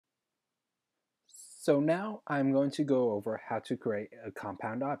So now I'm going to go over how to create a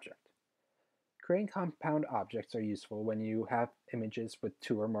compound object. Creating compound objects are useful when you have images with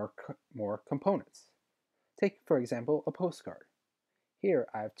two or more components. Take, for example, a postcard. Here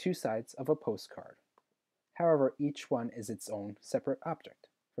I have two sides of a postcard. However, each one is its own separate object.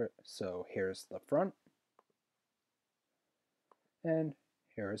 So here's the front, and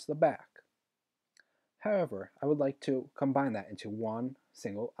here's the back. However, I would like to combine that into one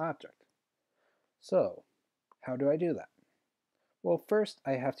single object. So, how do I do that? Well, first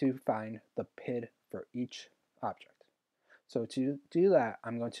I have to find the PID for each object. So to do that,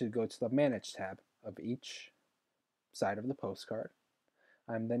 I'm going to go to the Manage tab of each side of the postcard.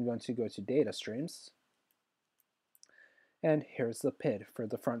 I'm then going to go to Data Streams, and here's the PID for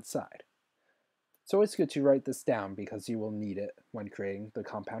the front side. It's always good to write this down because you will need it when creating the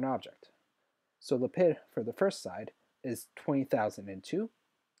compound object. So the PID for the first side is 20,002,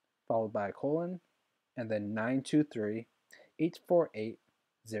 followed by a colon, and then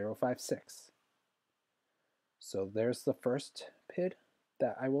 923.848.056. So there's the first PID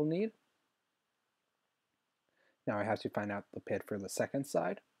that I will need. Now I have to find out the PID for the second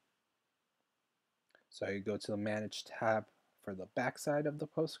side. So I go to the Manage tab for the back side of the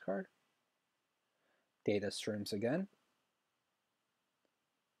postcard. Data Streams again.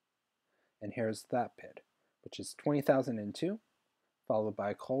 And here's that PID, which is 20,002, followed by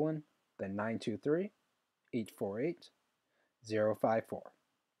a colon, then 923.848.054.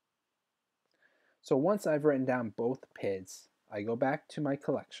 So once I've written down both PIDs, I go back to my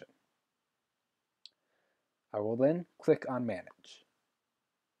collection. I will then click on Manage,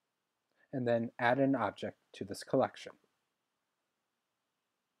 and then add an object to this collection.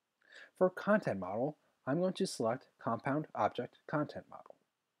 For Content Model, I'm going to select Compound Object Content Model,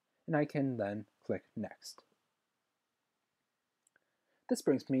 and I can then click Next. This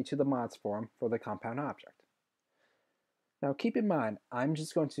brings me to the mods form for the compound object. Now keep in mind, I'm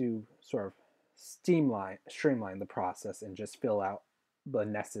just going to sort of streamline the process and just fill out the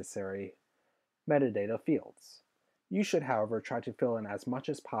necessary metadata fields. You should, however, try to fill in as much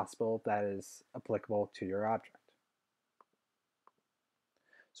as possible that is applicable to your object.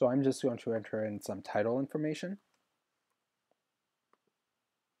 So I'm just going to enter in some title information.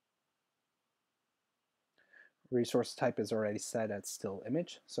 Resource type is already set at still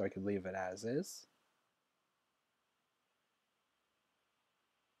image, so I could leave it as is.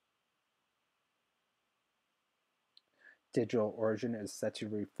 Digital origin is set to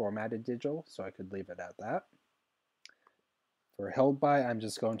reformatted digital, so I could leave it at that. For held by, I'm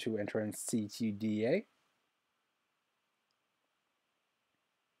just going to enter in CTDA.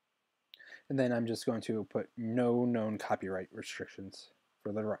 And then I'm just going to put no known copyright restrictions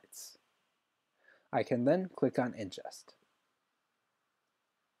for the rights. I can then click on Ingest.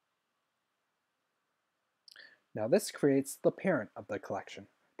 Now this creates the parent of the collection,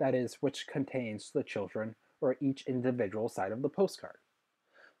 that is, which contains the children or each individual side of the postcard.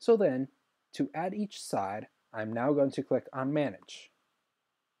 So then, to add each side, I'm now going to click on Manage.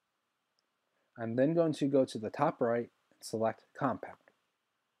 I'm then going to go to the top right and select Compound.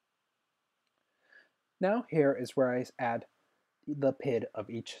 Now here is where I add the PID of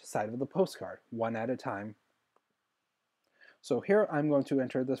each side of the postcard, one at a time. So here I'm going to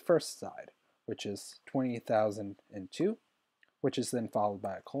enter the first side, which is 20,002, which is then followed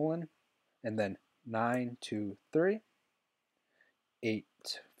by a colon, and then 923.848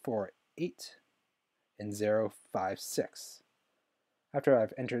 and 056. After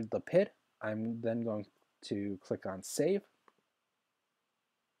I've entered the PID, I'm then going to click on Save.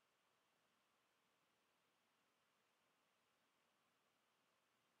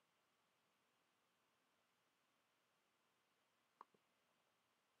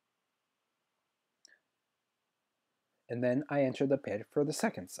 And then I enter the PID for the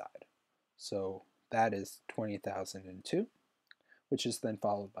second side. So that is 20,002, which is then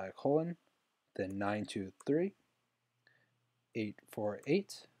followed by a colon, then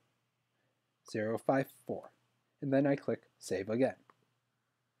 923.848.054. And then I click Save again.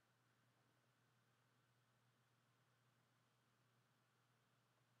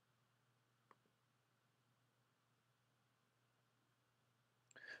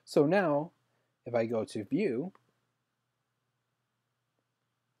 So now, if I go to View,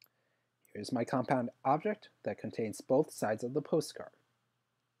 here's my compound object that contains both sides of the postcard.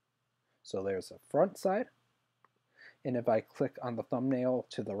 So there's a front side, and if I click on the thumbnail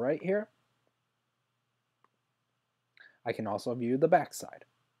to the right here, I can also view the back side.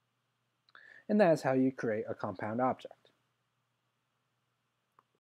 And that is how you create a compound object.